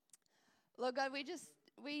Lord God,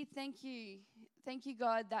 we thank you. Thank you,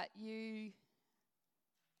 God, that you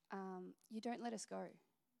don't let us go.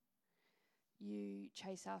 You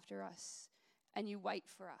chase after us and you wait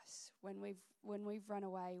for us when we've run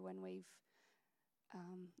away, when we've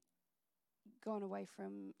gone away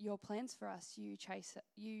from your plans for us.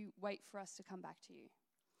 You wait for us to come back to you.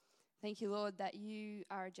 Thank you, Lord, that you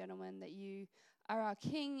are a gentleman, that you are our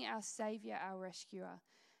King, our Savior, our rescuer.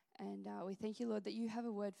 And we thank you, Lord, that you have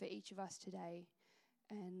a word for each of us today.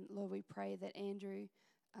 And Lord, we pray that Andrew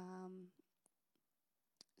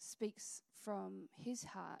speaks from his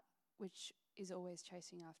heart, which is always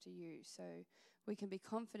chasing after you. So we can be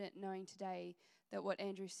confident knowing today that what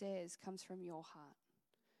Andrew says comes from your heart.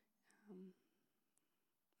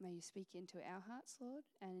 May you speak into our hearts, Lord,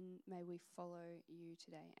 and may we follow you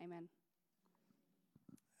today. Amen.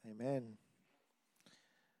 Amen.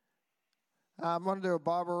 I'm going to do a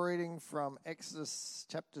Bible reading from Exodus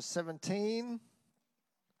chapter 17.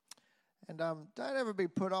 And don't ever be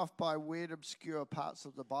put off by weird, obscure parts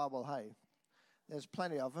of the Bible, hey. There's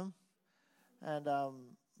plenty of them. And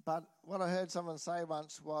but what I heard someone say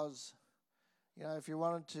once was, if you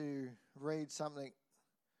wanted to read something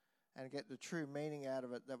and get the true meaning out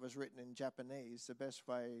of it that was written in Japanese, the best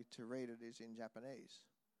way to read it is in Japanese,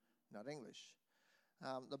 not English.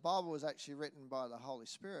 The Bible was actually written by the Holy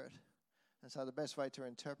Spirit, and so the best way to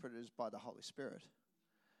interpret it is by the Holy Spirit.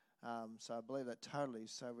 So I believe that totally.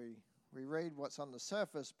 So we read what's on the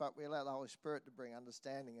surface, but we allow the Holy Spirit to bring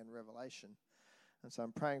understanding and revelation. And so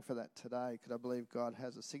I'm praying for that today, because I believe God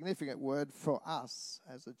has a significant word for us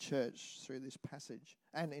as a church through this passage,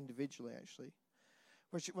 and individually, actually.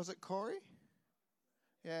 Was it Corey?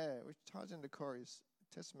 Yeah, which ties into Corey's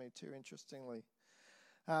testimony too, interestingly.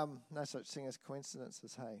 No such thing as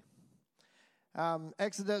coincidences, hey.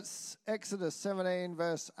 Exodus 17,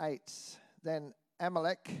 verse 8. Then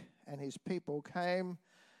Amalek and his people came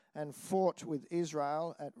and fought with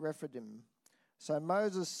Israel at Rephidim. So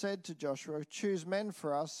Moses said to Joshua, "Choose men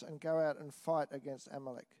for us and go out and fight against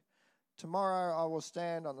Amalek. Tomorrow I will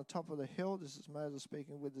stand on the top of the hill," this is Moses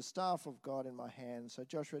speaking, "with the staff of God in my hand." So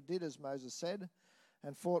Joshua did as Moses said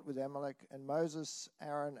and fought with Amalek, and Moses,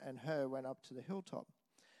 Aaron, and Hur went up to the hilltop.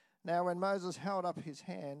 Now when Moses held up his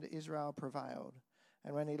hand, Israel prevailed.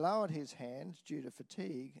 And when he lowered his hand, due to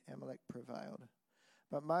fatigue, Amalek prevailed.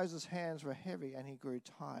 But Moses' hands were heavy, and he grew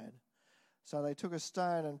tired. So they took a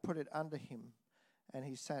stone and put it under him, and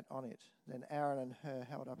he sat on it. Then Aaron and Hur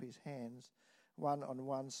held up his hands, one on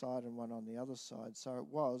one side and one on the other side. So it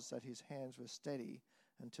was that his hands were steady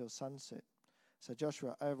until sunset. So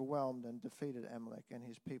Joshua overwhelmed and defeated Amalek and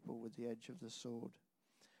his people with the edge of the sword.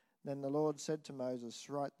 Then the Lord said to Moses,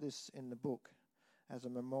 "Write this in the book as a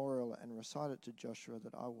memorial and recite it to Joshua,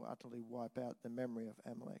 that I will utterly wipe out the memory of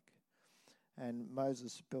Amalek." And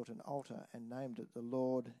Moses built an altar and named it, "The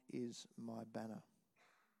Lord is my banner."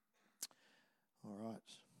 All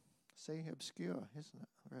right. See, obscure, isn't it,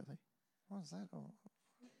 really? What is that? Oh.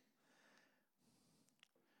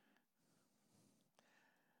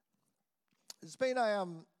 It's been I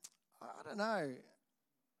don't know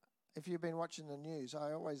if you've been watching the news.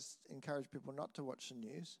 I always encourage people not to watch the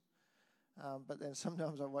news, but then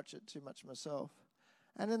sometimes I watch it too much myself.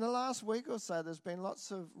 And in the last week or so, there's been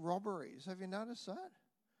lots of robberies. Have you noticed that?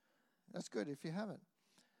 That's good if you haven't.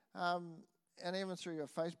 And even through your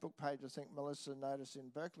Facebook page, I think Melissa noticed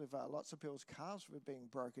in Berkeleyvale, lots of people's cars were being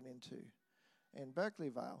broken into in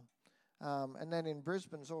Berkeleyvale. And then in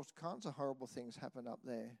Brisbane, all kinds of horrible things happen up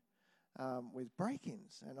there with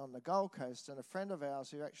break-ins. And on the Gold Coast, and a friend of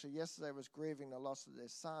ours who actually yesterday was grieving the loss of their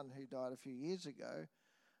son who died a few years ago,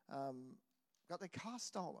 got their car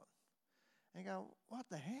stolen. And you go, what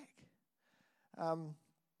the heck?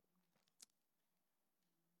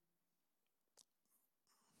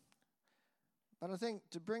 But I think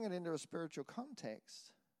to bring it into a spiritual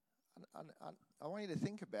context, I want you to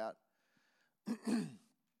think about the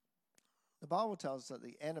Bible tells us that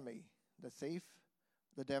the enemy, the thief,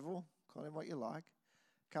 the devil, call him what you like,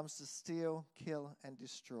 comes to steal, kill, and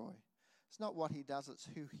destroy. It's not what he does, it's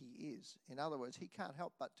who he is. In other words, he can't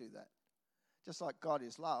help but do that. Just like God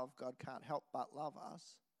is love, God can't help but love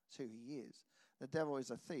us. It's who he is. The devil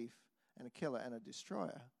is a thief and a killer and a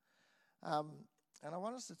destroyer. And I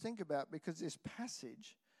want us to think about, because this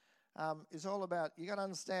passage is all about, you got to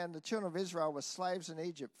understand, the children of Israel were slaves in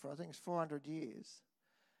Egypt for, I think it's 400 years.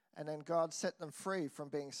 And then God set them free from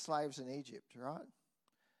being slaves in Egypt, right?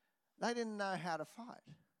 They didn't know how to fight.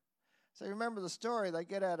 So you remember the story, they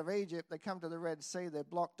get out of Egypt, they come to the Red Sea, they're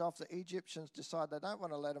blocked off, the Egyptians decide they don't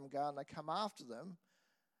want to let them go, and they come after them.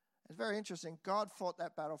 It's very interesting, God fought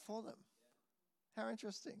that battle for them. How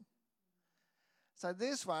interesting. So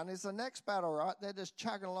this one is the next battle, right? They're just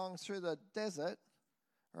chugging along through the desert,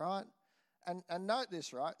 right? And note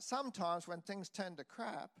this, right? Sometimes when things turn to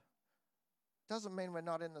crap, doesn't mean we're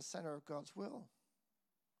not in the center of God's will.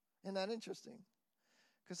 Isn't that interesting?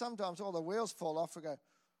 Because sometimes all the wheels fall off. We go,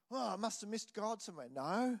 oh, I must have missed God somewhere.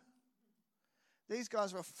 No. These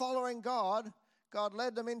guys were following God. God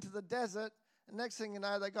led them into the desert. And next thing you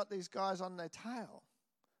know, they got these guys on their tail.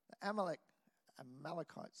 The Amalekites,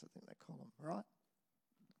 I think they call them, right?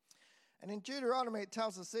 And in Deuteronomy, it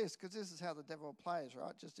tells us this, because this is how the devil plays,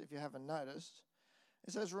 right? Just if you haven't noticed.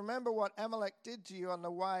 It says, remember what Amalek did to you on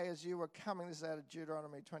the way as you were coming. This is out of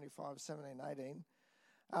Deuteronomy 25, 17,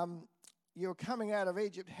 18. You were coming out of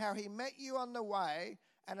Egypt, how he met you on the way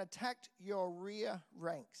and attacked your rear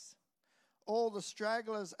ranks. All the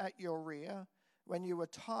stragglers at your rear, when you were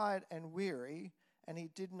tired and weary, and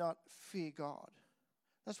he did not fear God.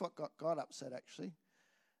 That's what got God upset, actually.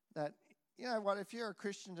 That, you know what, if you're a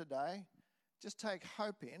Christian today, just take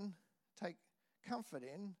hope in, take comfort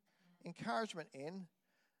in, encouragement in,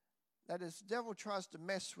 that if the devil tries to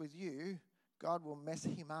mess with you, God will mess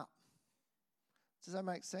him up. Does that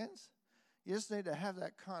make sense? You just need to have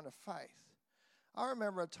that kind of faith. I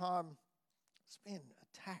remember a time it's been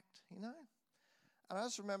attacked, you know. And I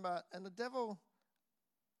just remember, and the devil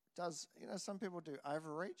does, you know, some people do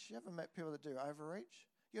overreach. You ever met people that do overreach?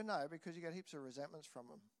 You know, because you get heaps of resentments from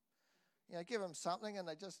them. You know, give them something and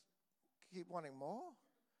they just keep wanting more.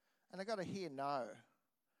 And they've got to hear no,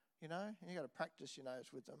 you know. And you've got to practice your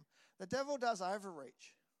no's with them. The devil does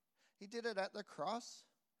overreach. He did it at the cross.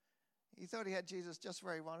 He thought he had Jesus just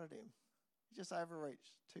where he wanted him. He just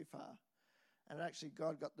overreached too far. And actually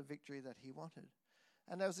God got the victory that he wanted.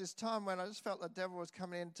 And there was this time when I just felt the devil was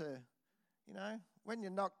coming into, you know, when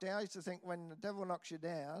you're knocked down, I used to think when the devil knocks you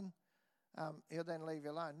down, he'll then leave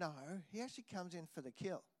you alone. No, he actually comes in for the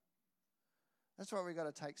kill. That's what we've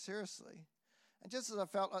got to take seriously. And just as I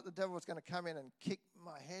felt like the devil was going to come in and kick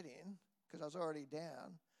my head in, because I was already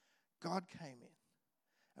down, God came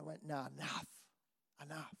in and went, no,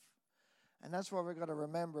 enough. And that's what we've got to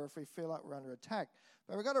remember if we feel like we're under attack.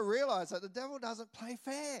 But we've got to realize that the devil doesn't play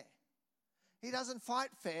fair. He doesn't fight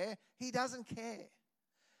fair. He doesn't care.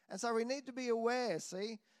 And so we need to be aware,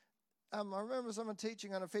 see. I remember someone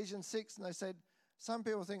teaching on Ephesians 6, and they said, some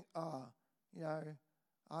people think, you know,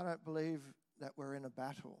 I don't believe that we're in a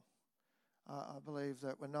battle. I believe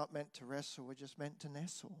that we're not meant to wrestle, we're just meant to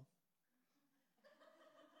nestle.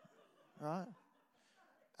 Right?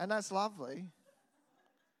 And that's lovely.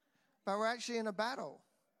 But we're actually in a battle.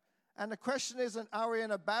 And the question isn't, are we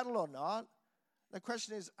in a battle or not? The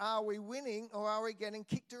question is, are we winning or are we getting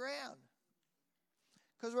kicked around?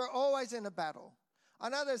 Because we're always in a battle. I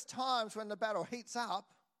know there's times when the battle heats up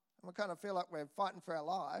and we kind of feel like we're fighting for our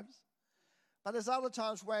lives. But there's other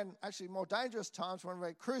times when, actually more dangerous times, when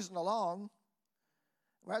we're cruising along,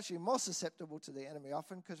 we're actually more susceptible to the enemy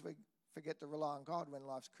often because we forget to rely on God when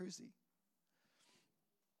life's cruisy.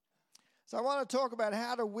 So I want to talk about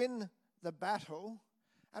how to win the battle.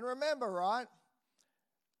 And remember, right,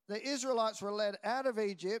 the Israelites were led out of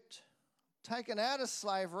Egypt, taken out of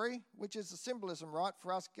slavery, which is the symbolism, right,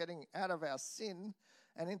 for us getting out of our sin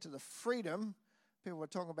and into the freedom people were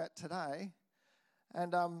talking about today.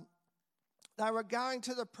 And they were going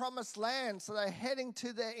to the promised land, so they're heading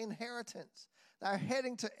to their inheritance. They're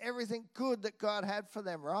heading to everything good that God had for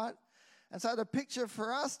them, right? And so the picture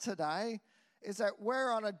for us today is that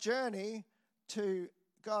we're on a journey to,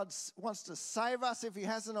 God wants to save us, if he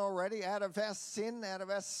hasn't already, out of our sin, out of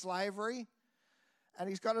our slavery. And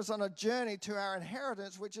he's got us on a journey to our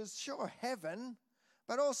inheritance, which is sure heaven,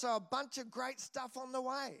 but also a bunch of great stuff on the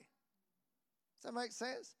way. Does that make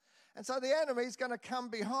sense? And so the enemy's going to come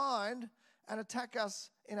behind and attack us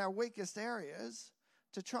in our weakest areas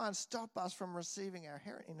to try and stop us from receiving our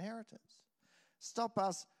inheritance. Stop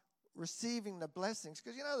us receiving the blessings.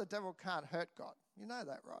 Because you know the devil can't hurt God. You know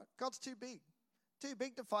that, right? God's too big. Too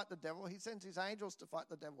big to fight the devil. He sends his angels to fight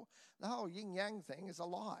the devil. The whole yin-yang thing is a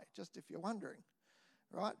lie, just if you're wondering.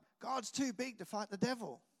 Right? God's too big to fight the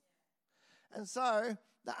devil. And so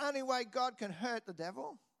the only way God can hurt the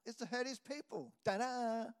devil is to hurt his people.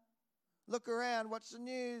 Ta-da! Look around. Watch the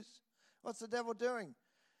news. What's the devil doing?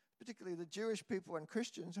 Particularly the Jewish people and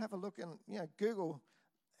Christians. Have a look and Google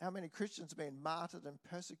how many Christians are being martyred and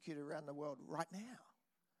persecuted around the world right now.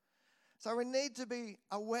 So we need to be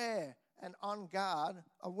aware and on guard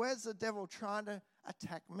of where's the devil trying to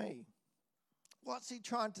attack me? What's he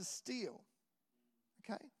trying to steal?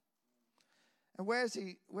 Okay? And where's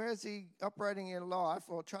he operating in your life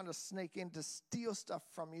or trying to sneak in to steal stuff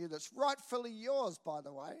from you that's rightfully yours, by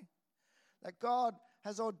the way, that God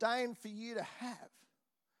has ordained for you to have?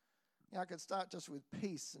 You know, it could start just with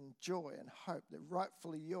peace and joy and hope. They're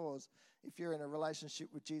rightfully yours if you're in a relationship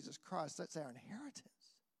with Jesus Christ. That's our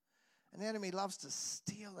inheritance. And the enemy loves to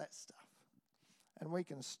steal that stuff. And we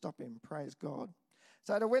can stop him, praise God.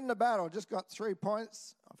 So to win the battle, just got 3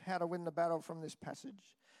 points of how to win the battle from this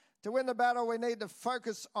passage. To win the battle, we need to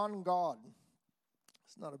focus on God.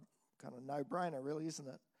 It's not a kind of no-brainer, really, isn't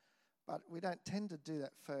it? But we don't tend to do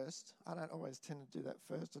that first. I don't always tend to do that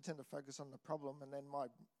first. I tend to focus on the problem and then my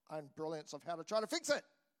own brilliance of how to try to fix it,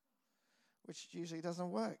 which usually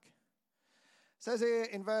doesn't work. It says here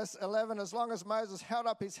in verse 11, as long as Moses held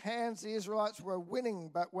up his hands, the Israelites were winning,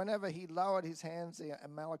 but whenever he lowered his hands, the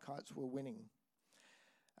Amalekites were winning.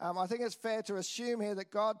 I think it's fair to assume here that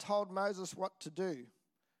God told Moses what to do.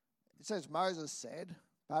 It says Moses said,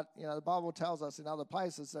 but you know the Bible tells us in other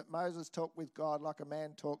places that Moses talked with God like a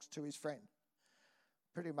man talks to his friend.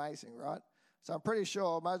 Pretty amazing, right? So I'm pretty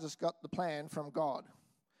sure Moses got the plan from God.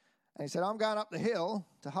 And he said, I'm going up the hill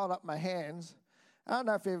to hold up my hands. I don't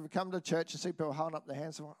know if you ever come to church and see people holding up their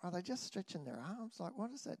hands. Are they just stretching their arms? Like, what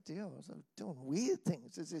is that deal? Is they doing weird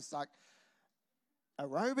things? Is this like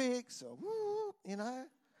aerobics or, you know?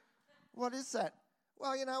 What is that?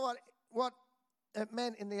 Well, you know what it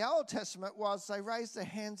meant in the Old Testament was they raised their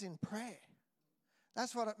hands in prayer.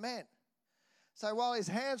 That's what it meant. So while his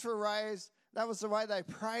hands were raised, that was the way they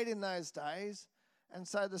prayed in those days. And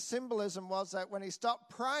so the symbolism was that when he stopped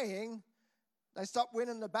praying, they stopped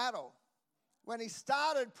winning the battle. When he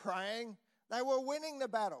started praying, they were winning the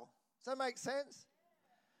battle. Does that make sense?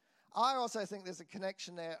 I also think there's a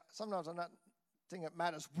connection there. Sometimes I don't think it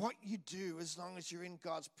matters what you do as long as you're in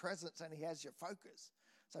God's presence and he has your focus.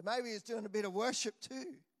 So maybe he's doing a bit of worship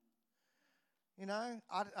too. You know,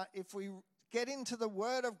 if we get into the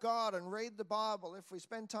Word of God and read the Bible, if we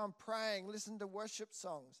spend time praying, listen to worship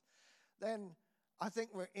songs, then I think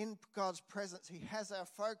we're in God's presence. He has our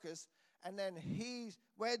focus, and then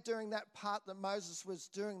we're doing that part that Moses was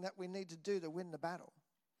doing that we need to do to win the battle.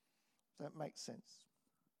 That makes sense.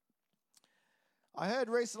 I heard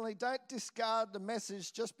recently, don't discard the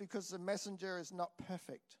message just because the messenger is not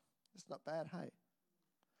perfect. It's not bad, hey?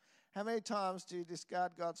 How many times do you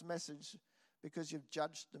discard God's message because you've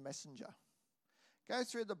judged the messenger? Go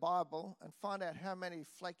through the Bible and find out how many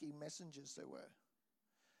flaky messengers there were.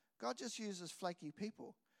 God just uses flaky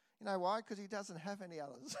people. You know why? Because he doesn't have any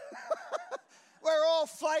others. We're all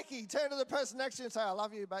flaky. Turn to the person next to you and say, I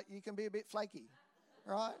love you, but you can be a bit flaky.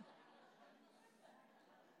 Right?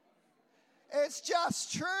 It's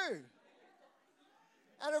just true.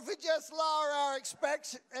 And if we just lower our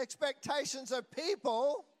expectations of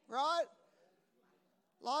people, right,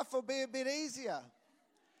 life will be a bit easier.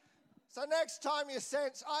 So next time you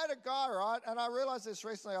sense, I had a guy, right, and I realized this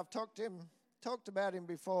recently, I've talked about him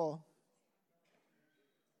before.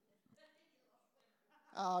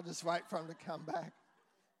 I'll just wait for him to come back.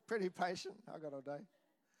 Pretty patient, I got all day.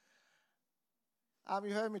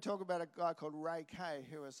 You heard me talk about a guy called Ray Kay,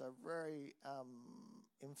 who was a very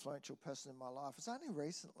influential person in my life. It's only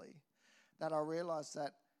recently that I realized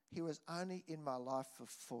that he was only in my life for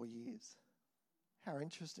 4 years. How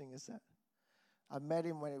interesting is that? I met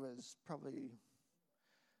him when he was probably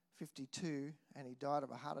 52, and he died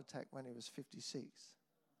of a heart attack when he was 56.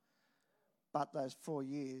 But those 4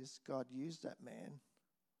 years, God used that man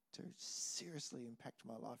to seriously impact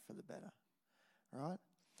my life for the better, right?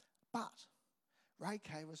 But Ray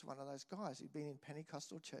Kay was one of those guys. He'd been in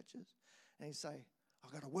Pentecostal churches, and he'd say,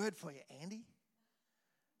 I've got a word for you, Andy.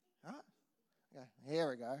 Right? Okay, here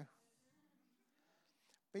we go.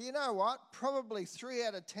 But you know what? Probably 3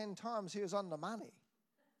 out of 10 times he was on the money.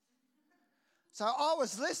 So I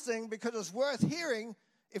was listening because it was worth hearing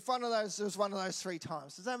if it was one of those 3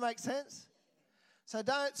 times. Does that make sense? So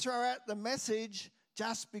don't throw out the message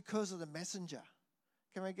just because of the messenger.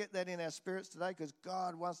 Can we get that in our spirits today? Because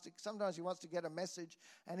God sometimes he wants to get a message,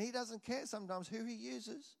 and he doesn't care sometimes who he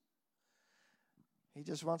uses. He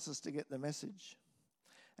just wants us to get the message.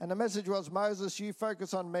 And the message was, Moses, you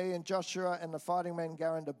focus on me, and Joshua and the fighting men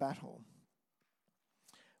go into battle.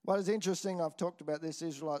 What is interesting, I've talked about this,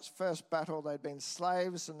 Israelites' first battle, they'd been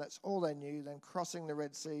slaves, and that's all they knew. Then crossing the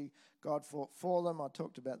Red Sea, God fought for them. I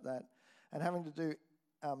talked about that. And having to do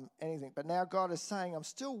anything. But now God is saying, I'm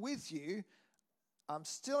still with you. I'm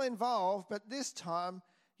still involved, but this time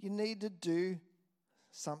you need to do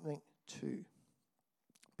something too.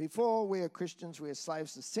 Before we are Christians, we are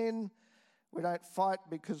slaves to sin. We don't fight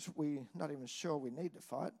because we're not even sure we need to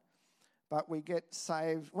fight. But we get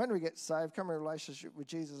saved. When we get saved, come in a relationship with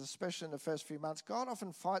Jesus, especially in the first few months, God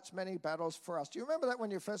often fights many battles for us. Do you remember that when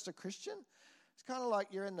you're first a Christian? It's kind of like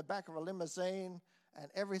you're in the back of a limousine and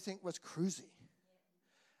everything was cruisy.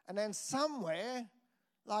 And then somewhere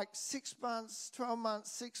like 6 months, 12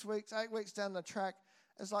 months, 6 weeks, 8 weeks down the track,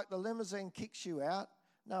 it's like the limousine kicks you out.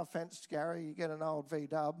 No offense, Gary, you get an old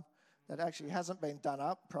V-dub that actually hasn't been done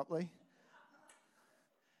up properly.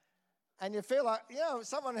 And you feel like,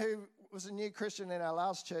 someone who was a new Christian in our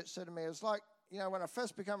last church said to me, it was like, when I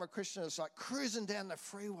first became a Christian, it's like cruising down the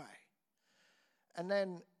freeway. And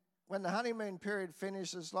then when the honeymoon period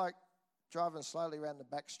finished, it's like driving slowly around the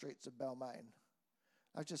back streets of Balmain.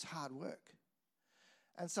 Like just hard work.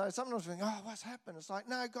 And so sometimes we think, what's happened? It's like,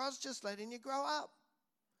 no, God's just letting you grow up.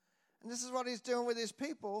 And this is what he's doing with his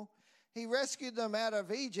people. He rescued them out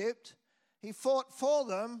of Egypt. He fought for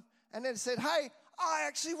them and then said, hey, I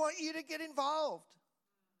actually want you to get involved.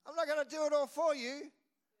 I'm not going to do it all for you.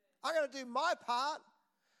 I'm going to do my part,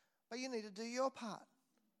 but you need to do your part.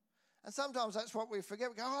 And sometimes that's what we forget.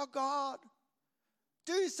 We go, oh, God,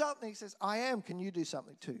 do something. He says, I am. Can you do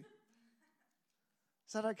something too?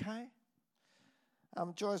 Is that okay?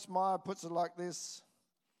 Joyce Meyer puts it like this.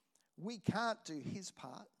 We can't do his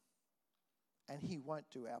part, and he won't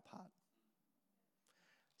do our part.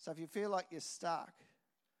 So if you feel like you're stuck,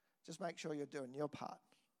 just make sure you're doing your part,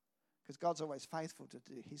 because God's always faithful to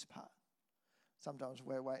do his part. Sometimes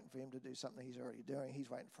we're waiting for him to do something he's already doing. He's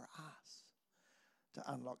waiting for us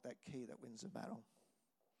to unlock that key that wins the battle.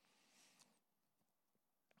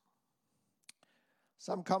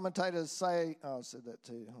 Some commentators say, I said that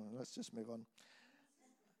too. Let's just move on.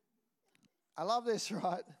 I love this,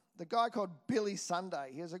 right? The guy called Billy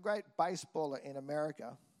Sunday, he was a great baseballer in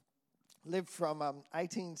America, lived from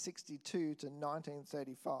 1862 to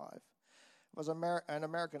 1935, was an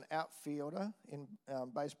American outfielder in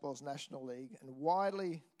baseball's National League and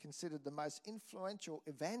widely considered the most influential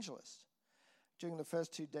evangelist during the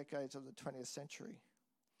first 2 decades of the 20th century.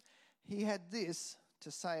 He had this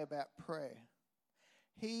to say about prayer.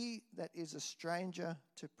 He that is a stranger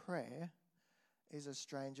to prayer is a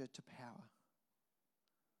stranger to power.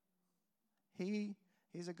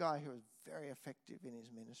 He's a guy who was very effective in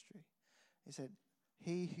his ministry. He said,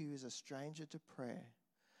 he who is a stranger to prayer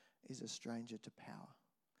is a stranger to power.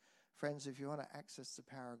 Friends, if you want to access the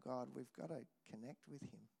power of God, we've got to connect with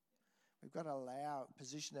him. We've got to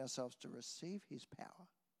position ourselves to receive his power.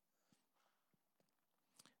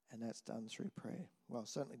 And that's done through prayer. Well,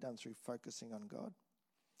 certainly done through focusing on God.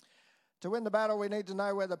 To win the battle, we need to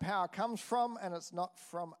know where the power comes from, and it's not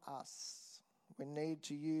from us. We need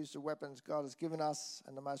to use the weapons God has given us,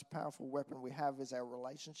 and the most powerful weapon we have is our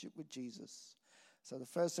relationship with Jesus. So the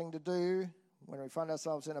first thing to do when we find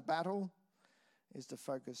ourselves in a battle is to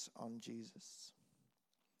focus on Jesus.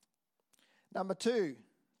 Number 2,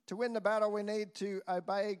 to win the battle, we need to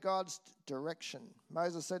obey God's direction.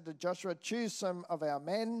 Moses said to Joshua, choose some of our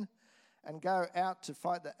men and go out to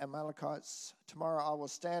fight the Amalekites. Tomorrow I will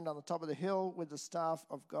stand on the top of the hill with the staff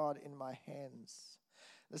of God in my hands.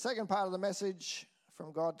 The second part of the message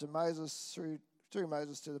from God to Moses, through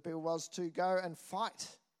Moses to the people, was to go and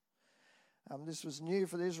fight. This was new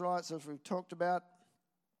for the Israelites, as we've talked about.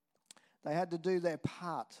 They had to do their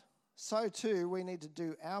part. So too, we need to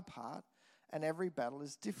do our part, and every battle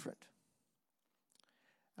is different.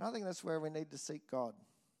 And I think that's where we need to seek God.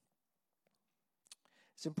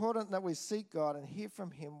 It's important that we seek God and hear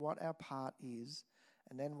from him what our part is,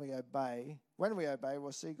 and then we obey. When we obey,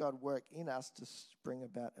 we'll see God work in us to bring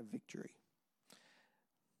about a victory.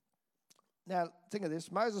 Now, think of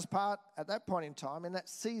this. Moses' part at that point in time, in that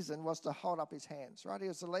season, was to hold up his hands, right? He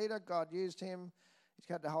was the leader. God used him.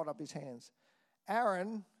 He had to hold up his hands.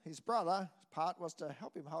 Aaron, his brother, part was to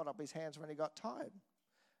help him hold up his hands when he got tired.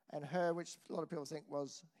 And Hur, which a lot of people think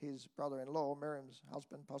was his brother-in-law, Miriam's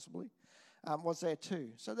husband possibly, was there too.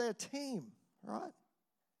 So they're a team, right?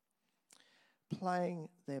 Playing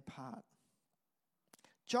their part.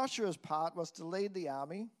 Joshua's part was to lead the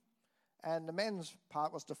army, and the men's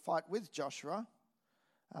part was to fight with Joshua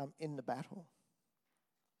in the battle.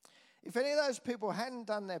 If any of those people hadn't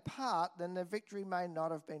done their part, then their victory may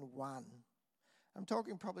not have been won. I'm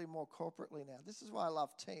talking probably more corporately now. This is why I love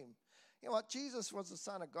team. You know what? Jesus was the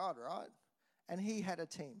Son of God, right? And he had a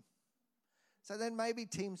team. So then maybe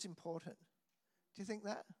team's important. Do you think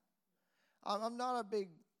that? I'm not a big,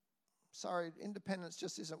 independence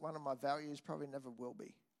just isn't one of my values, probably never will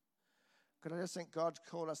be. Because I just think God's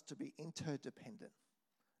called us to be interdependent.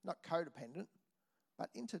 Not codependent, but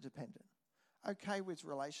interdependent. Okay with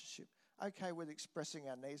relationship. Okay with expressing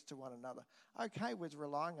our needs to one another. Okay with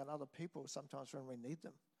relying on other people sometimes when we need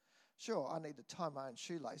them. Sure, I need to tie my own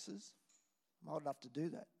shoelaces. I'm old enough to do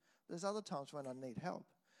that. There's other times when I need help,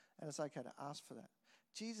 and it's okay to ask for that.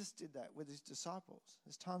 Jesus did that with his disciples.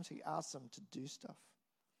 There's times he asked them to do stuff.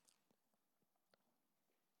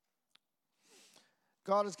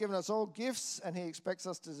 God has given us all gifts, and he expects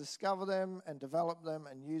us to discover them and develop them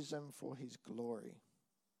and use them for his glory.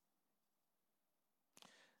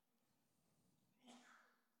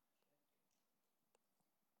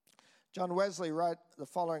 John Wesley wrote the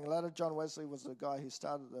following letter. John Wesley was the guy who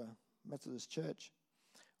started the Methodist Church,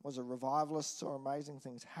 was a revivalist, saw amazing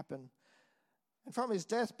things happen. And from his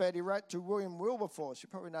deathbed, he wrote to William Wilberforce. You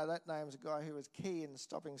probably know that name as a guy who was key in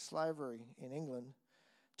stopping slavery in England,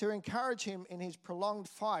 to encourage him in his prolonged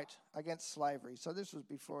fight against slavery. So this was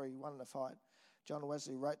before he won the fight. John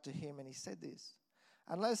Wesley wrote to him and he said this: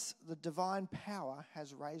 "Unless the divine power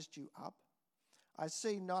has raised you up, I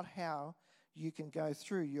see not how you can go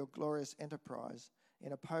through your glorious enterprise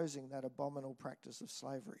in opposing that abominable practice of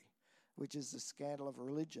slavery, which is the scandal of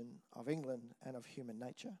religion, of England, and of human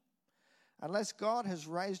nature. Unless God has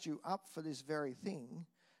raised you up for this very thing,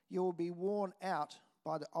 you will be worn out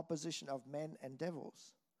by the opposition of men and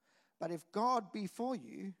devils. But if God be for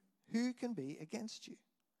you, who can be against you?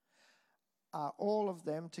 Are all of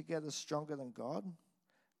them together stronger than God?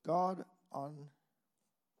 Go on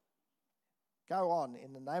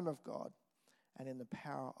in the name of God and in the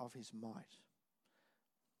power of his might."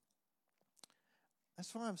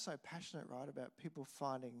 That's why I'm so passionate, right, about people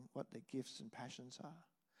finding what their gifts and passions are.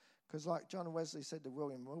 Because like John Wesley said to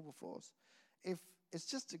William Wilberforce, if it's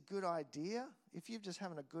just a good idea, if you're just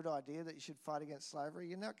having a good idea that you should fight against slavery,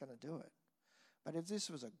 you're not going to do it. But if this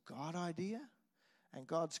was a God idea, and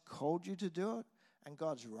God's called you to do it, and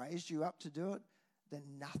God's raised you up to do it,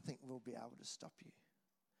 then nothing will be able to stop you.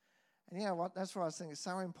 And you know what? That's why I think it's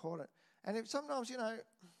so important. And if sometimes,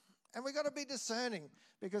 and we've got to be discerning,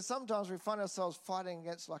 because sometimes we find ourselves fighting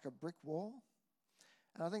against like a brick wall.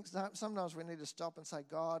 And I think sometimes we need to stop and say,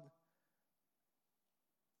 God,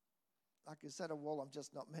 like you said, a wall I'm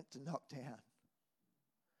just not meant to knock down.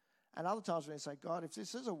 And other times we say, God, if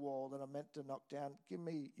this is a wall that I'm meant to knock down, give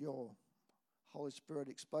me your Holy Spirit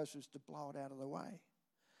explosives to blow it out of the way.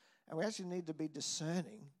 And we actually need to be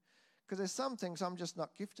discerning, because there's some things I'm just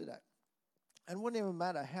not gifted at. And it wouldn't even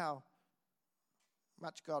matter how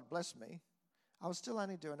much God bless me, I would still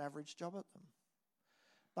only do an average job at them.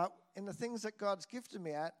 But in the things that God's gifted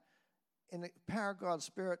me at, in the power of God's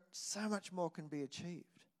Spirit, so much more can be achieved.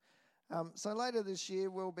 So later this year,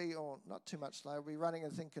 we'll be, or not too much later, we'll be running a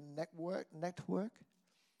thinking network,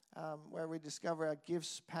 where we discover our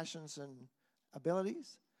gifts, passions, and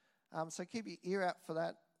abilities. So keep your ear out for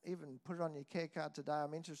that. Even put it on your care card today.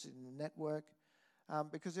 I'm interested in the network.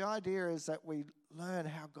 Because the idea is that we learn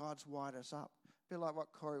how God's wired us up. A bit like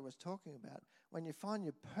what Corey was talking about. When you find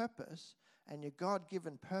your purpose and your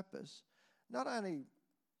God-given purpose, not only,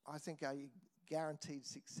 I think, are you guaranteed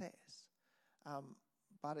success,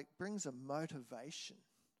 but it brings a motivation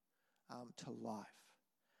to life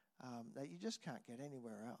that you just can't get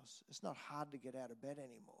anywhere else. It's not hard to get out of bed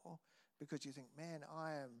anymore because you think, man,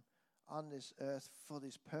 I am on this earth for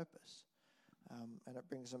this purpose. And it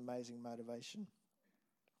brings amazing motivation.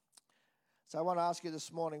 So I want to ask you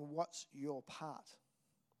this morning, what's your part?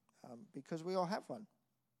 Because we all have one.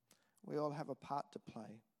 We all have a part to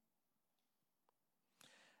play.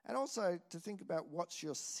 And also to think about what's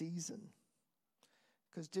your season.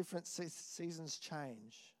 Because different seasons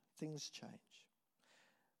change. Things change.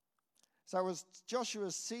 So it was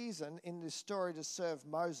Joshua's season in this story to serve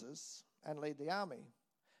Moses and lead the army.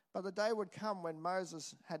 But the day would come when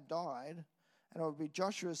Moses had died, and it would be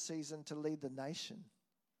Joshua's season to lead the nation.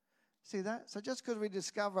 See that? So just because we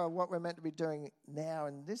discover what we're meant to be doing now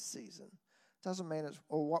in this season, doesn't mean it's,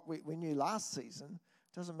 or what we knew last season,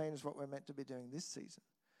 doesn't mean it's what we're meant to be doing this season.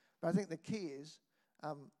 But I think the key is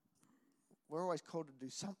we're always called to do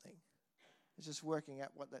something. It's just working out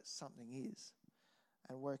what that something is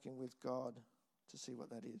and working with God to see what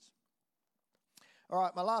that is. All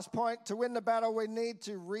right, my last point. To win the battle, we need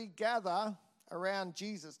to regather around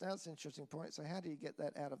Jesus. Now, that's an interesting point. So how do you get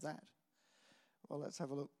that out of that? Well, let's have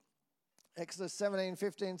a look. Exodus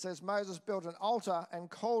 17:15 says, Moses built an altar and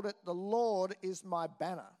called it, "The Lord is my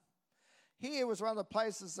banner." Here was one of the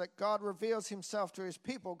places that God reveals himself to his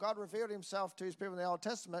people. God revealed himself to his people in the Old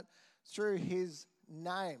Testament through his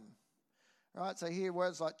name. Right? So here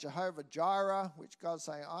words like Jehovah Jireh, which God's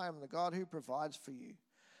saying, I am the God who provides for you.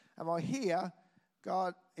 And while here,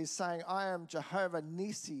 God is saying, I am Jehovah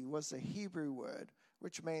Nissi, was the Hebrew word,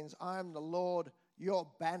 which means I am the Lord, your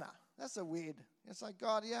banner. That's a weird. It's like,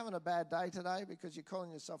 God, are you having a bad day today because you're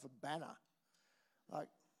calling yourself a banner? Like,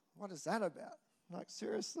 what is that about? Like,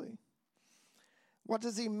 seriously. What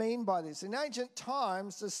does he mean by this? In ancient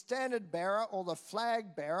times, the standard bearer or the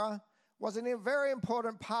flag bearer was a very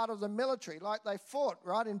important part of the military. Like they fought,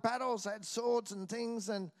 right? In battles, they had swords and things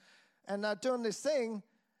and they're doing this thing.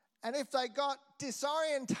 And if they got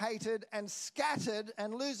disorientated and scattered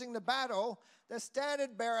and losing the battle, the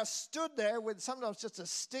standard bearer stood there with sometimes just a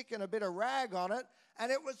stick and a bit of rag on it,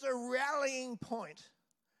 and it was a rallying point.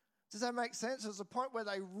 Does that make sense? It was a point where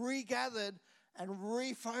they regathered and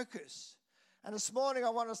refocused. And this morning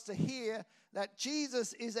I want us to hear that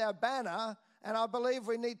Jesus is our banner, and I believe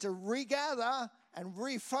we need to regather and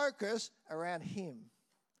refocus around him,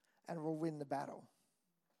 and we'll win the battle.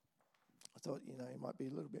 I thought, you might be a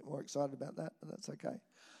little bit more excited about that, but that's okay.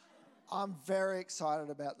 I'm very excited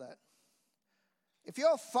about that. If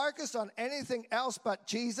you're focused on anything else but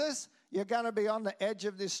Jesus, you're going to be on the edge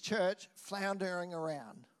of this church floundering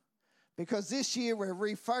around. Because this year we're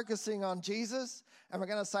refocusing on Jesus, and we're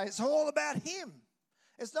going to say it's all about him.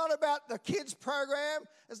 It's not about the kids program.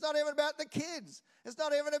 It's not even about the kids. It's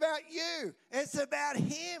not even about you. It's about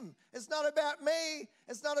him. It's not about me.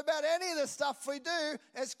 It's not about any of the stuff we do.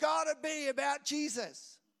 It's got to be about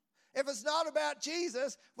Jesus. If it's not about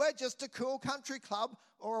Jesus, we're just a cool country club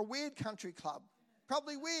or a weird country club.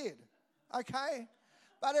 Probably weird, okay?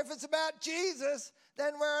 But if it's about Jesus,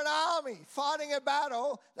 then we're an army fighting a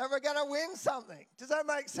battle that we're going to win something. Does that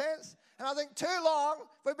make sense? And I think too long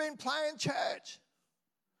we've been playing church.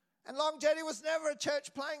 And Longjetty was never a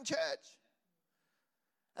church playing church.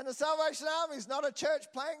 And the Salvation Army is not a church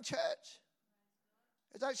playing church.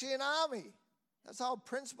 It's actually an army. That's the whole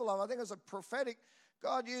principle of it. I think it was a prophetic,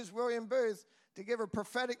 God used William Booth to give a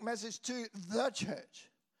prophetic message to the church.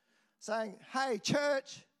 Saying, hey,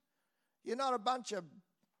 church, you're not a bunch of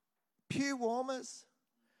pew warmers.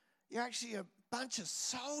 You're actually a bunch of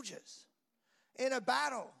soldiers in a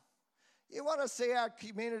battle. You want to see our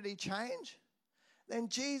community change? Then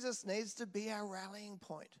Jesus needs to be our rallying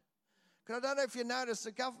point. Because I don't know if you notice,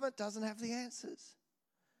 the government doesn't have the answers.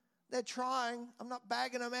 They're trying. I'm not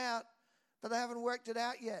bagging them out, but they haven't worked it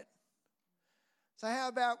out yet. So how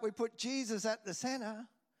about we put Jesus at the center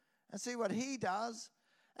and see what he does?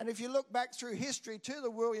 And if you look back through history to the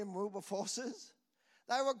William Wilberforces,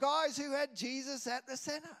 they were guys who had Jesus at the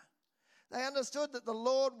center. They understood that the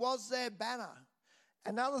Lord was their banner.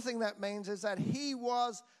 Another thing that means is that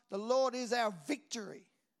the Lord is our victory.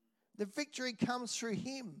 The victory comes through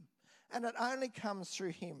him, and it only comes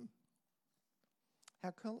through him.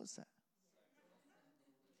 How cool is that?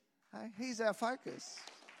 Hey, he's our focus.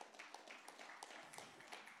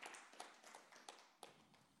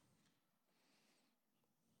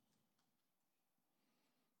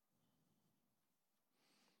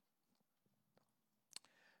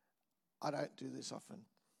 I don't do this often.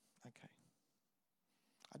 Okay.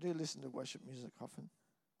 I do listen to worship music often.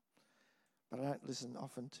 But I don't listen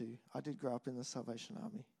often to... I did grow up in the Salvation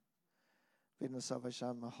Army. Been in the Salvation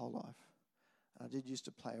Army my whole life. And I did used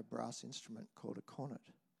to play a brass instrument called a cornet.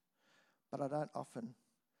 But I don't often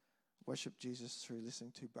worship Jesus through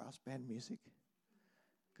listening to brass band music.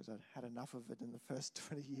 Because I'd had enough of it in the first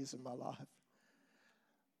 20 years of my life.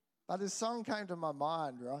 But this song came to my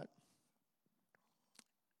mind, right?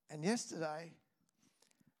 And yesterday,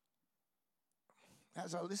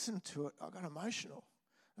 as I listened to it, I got emotional.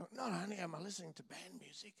 Not only am I listening to band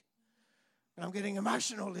music, but I'm getting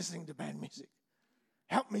emotional listening to band music.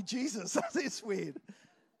 Help me, Jesus. It's weird.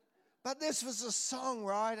 But this was a song,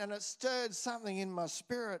 right? And it stirred something in my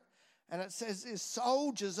spirit. And it says this,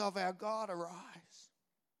 soldiers of our God, arise.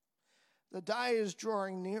 The day is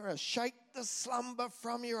drawing nearer. Shake the slumber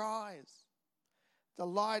from your eyes. The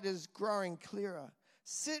light is growing clearer.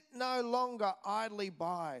 Sit no longer idly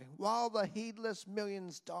by while the heedless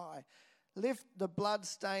millions die. Lift the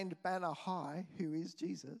blood-stained banner high, who is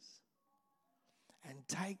Jesus, and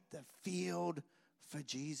take the field for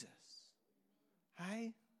Jesus.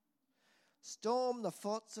 Hey? Storm the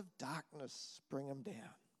forts of darkness, bring them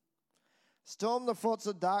down. Storm the forts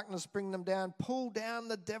of darkness, bring them down. Pull down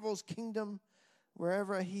the devil's kingdom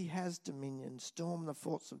wherever he has dominion. Storm the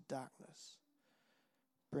forts of darkness,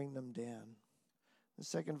 bring them down. The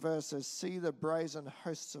second verse says, see the brazen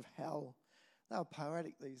hosts of hell. They were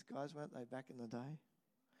poetic, these guys, weren't they, back in the day?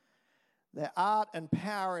 Their art and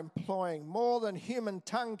power employing, more than human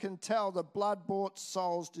tongue can tell, the blood-bought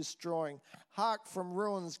souls destroying. Hark from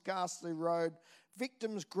ruin's ghastly road,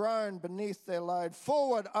 victims groan beneath their load.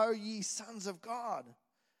 Forward, O ye sons of God,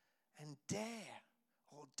 and dare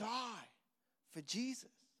or die for Jesus.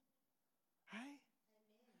 Hey?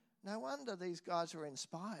 No wonder these guys were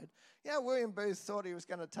inspired. You know, William Booth thought he was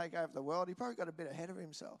going to take over the world. He probably got a bit ahead of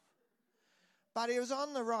himself. But he was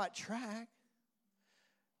on the right track,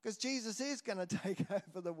 because Jesus is going to take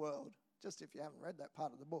over the world, just if you haven't read that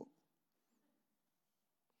part of the book.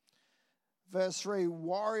 Verse 3,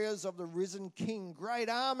 warriors of the risen King, great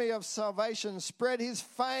army of salvation, spread his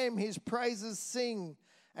fame, his praises sing.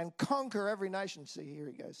 and conquer every nation. See, here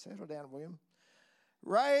he goes. Settle down, William.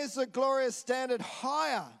 Raise the glorious standard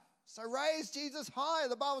higher. So raise Jesus higher.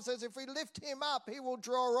 The Bible says if we lift him up, he will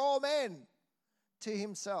draw all men to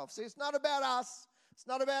himself. See, it's not about us. It's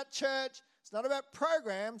not about church. It's not about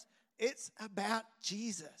programs. It's about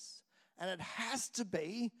Jesus. And it has to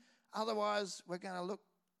be. Otherwise, we're going to look.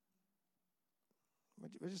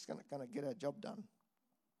 We're just going to get our job done,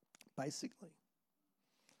 basically.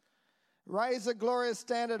 Raise a glorious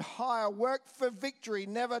standard higher. Work for victory.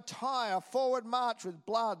 Never tire. Forward march with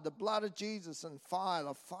blood, the blood of Jesus, and fire,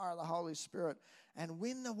 the fire of the Holy Spirit. And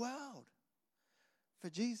win the world for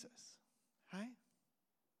Jesus. Hey?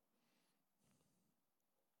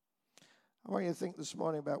 I want you to think this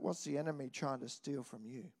morning about what's the enemy trying to steal from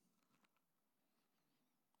you?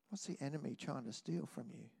 What's the enemy trying to steal from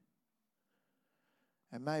you?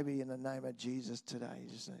 And maybe in the name of Jesus today, you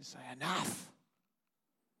just need to say, enough.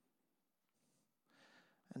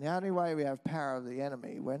 And the only way we have power of the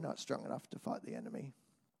enemy, we're not strong enough to fight the enemy.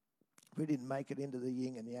 We didn't make it into the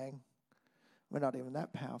yin and yang. We're not even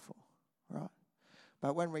that powerful, right?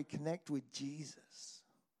 But when we connect with Jesus,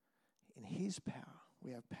 in his power,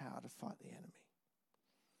 we have power to fight the enemy.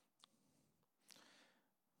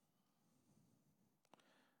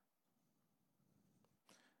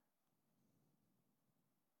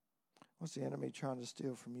 What's the enemy trying to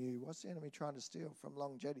steal from you? What's the enemy trying to steal from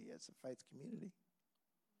Longevity as a faith community?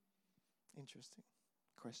 Interesting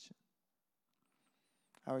question.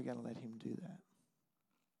 How are we going to let him do that?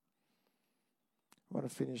 I want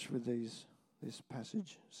to finish with this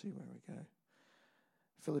passage, see where we go.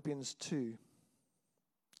 Philippians 2,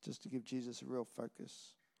 just to give Jesus a real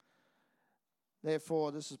focus.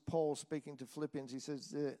 Therefore, this is Paul speaking to Philippians. He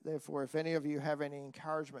says, therefore, if any of you have any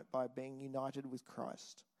encouragement by being united with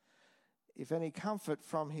Christ, if any comfort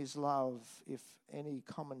from his love, if any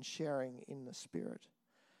common sharing in the Spirit,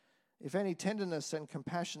 if any tenderness and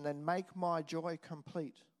compassion, then make my joy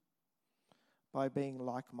complete by being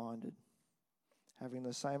like-minded, having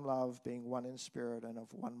the same love, being one in spirit and of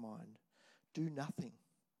one mind. Do nothing.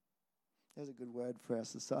 There's a good word for our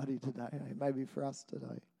society today, maybe for us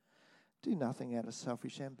today. Do nothing out of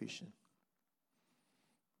selfish ambition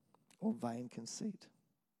or vain conceit.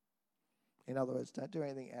 In other words, don't do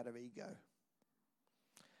anything out of ego.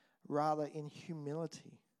 Rather, in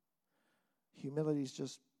humility. Humility is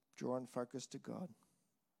just drawing focus to God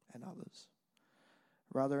and others.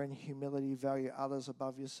 Rather, in humility, value others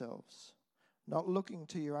above yourselves. Not looking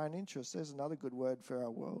to your own interests. There's another good word for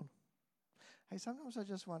our world. Hey, sometimes I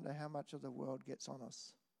just wonder how much of the world gets on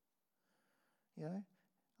us. You know,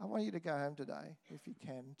 I want you to go home today, if you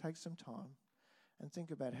can, take some time and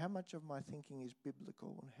think about how much of my thinking is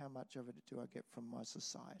biblical and how much of it do I get from my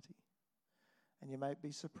society. And you may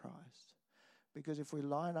be surprised. Because if we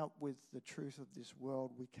line up with the truth of this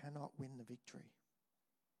world, we cannot win the victory.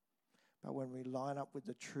 But when we line up with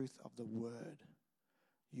the truth of the Word,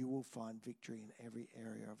 you will find victory in every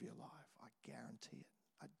area of your life. I guarantee it.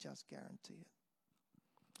 I just guarantee it.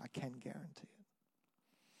 I can guarantee it.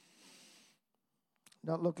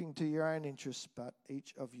 Not looking to your own interests, but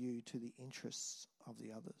each of you to the interests of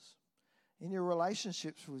the others. In your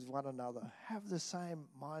relationships with one another, have the same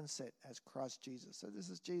mindset as Christ Jesus. So this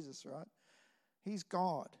is Jesus, right? He's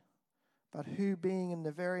God, but who, being in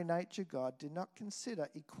the very nature God, did not consider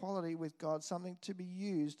equality with God something to be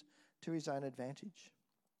used to his own advantage.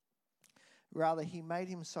 Rather, he made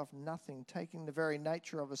himself nothing, taking the very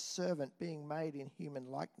nature of a servant, being made in human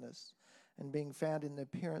likeness, and being found in the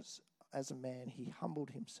appearance as a man, he humbled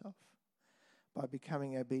himself by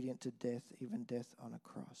becoming obedient to death, even death on a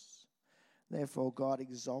cross. Therefore, God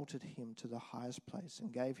exalted him to the highest place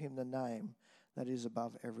and gave him the name that is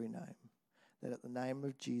above every name, that at the name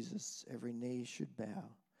of Jesus every knee should bow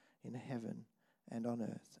in heaven and on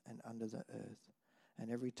earth and under the earth,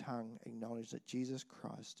 and every tongue acknowledge that Jesus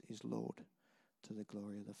Christ is Lord, to the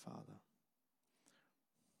glory of the Father.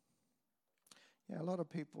 Yeah, a lot of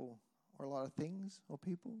people, or a lot of things, or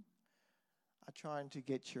people, are trying to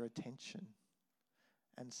get your attention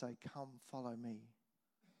and say, come, follow me.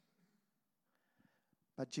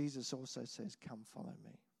 But Jesus also says, come, follow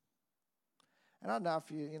me. And I don't know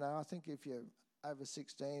if I think if you're over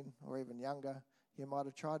 16 or even younger, you might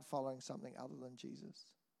have tried following something other than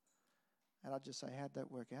Jesus. And I'd just say, how'd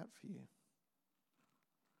that work out for you?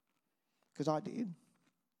 Because I did.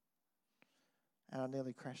 And I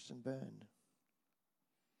nearly crashed and burned.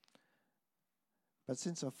 But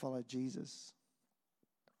since I followed Jesus,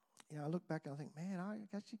 I look back and I think, man, I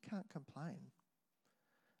actually can't complain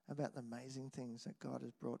about the amazing things that God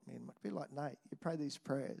has brought me in. It'd be like Nate, you pray these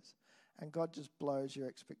prayers and God just blows your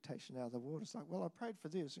expectation out of the water. It's like, well, I prayed for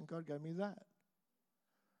this and God gave me that.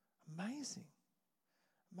 Amazing.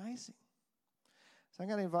 Amazing. So I'm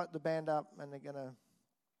going to invite the band up, and they're going to,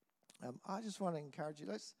 I just want to encourage you.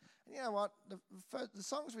 And you know what? The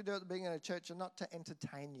songs we do at the beginning of church are not to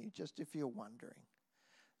entertain you, just if you're wondering.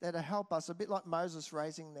 They're to help us, a bit like Moses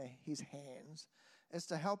raising his hands, is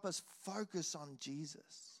to help us focus on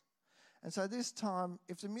Jesus. And so this time,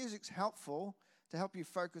 if the music's helpful to help you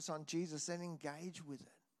focus on Jesus, then engage with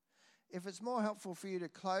it. If it's more helpful for you to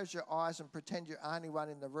close your eyes and pretend you're the only one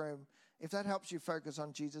in the room, if that helps you focus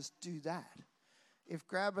on Jesus, do that. If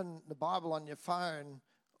grabbing the Bible on your phone,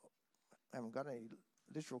 I haven't got any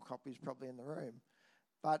literal copies probably in the room,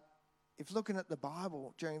 but if looking at the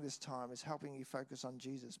Bible during this time is helping you focus on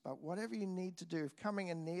Jesus, but whatever you need to do, if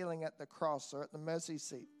coming and kneeling at the cross or at the mercy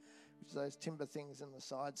seat, which are those timber things in the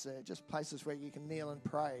sides there, just places where you can kneel and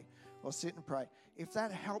pray or sit and pray. If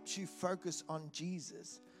that helps you focus on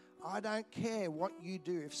Jesus, I don't care what you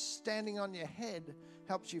do. If standing on your head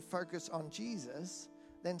helps you focus on Jesus,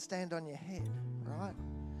 then stand on your head, right?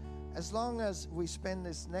 As long as we spend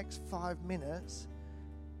this next 5 minutes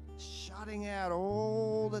shutting out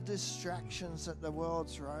all the distractions that the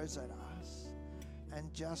world throws at us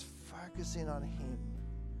and just focusing on Him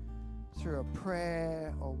through a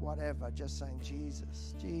prayer or whatever, just saying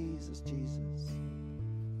Jesus, Jesus, Jesus,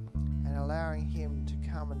 and allowing Him to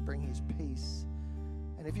come and bring His peace.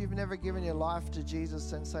 And if you've never given your life to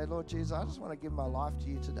Jesus, then say, Lord Jesus, I just want to give my life to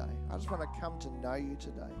you today. I just want to come to know you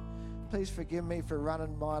today. Please forgive me for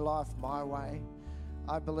running my life my way.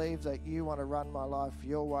 I believe that you want to run my life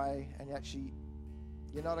your way, and actually,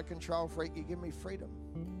 you're not a control freak. You give me freedom.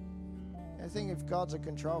 And I think if God's a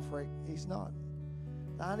control freak, He's not.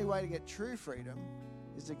 The only way to get true freedom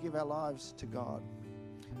is to give our lives to God.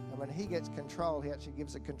 And when He gets control, He actually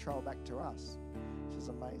gives the control back to us, which is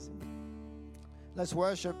amazing. Let's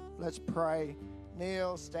worship. Let's pray.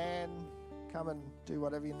 Kneel, stand, come and do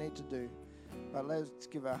whatever you need to do. But let's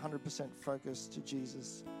give 100% focus to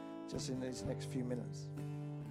Jesus just in these next few minutes.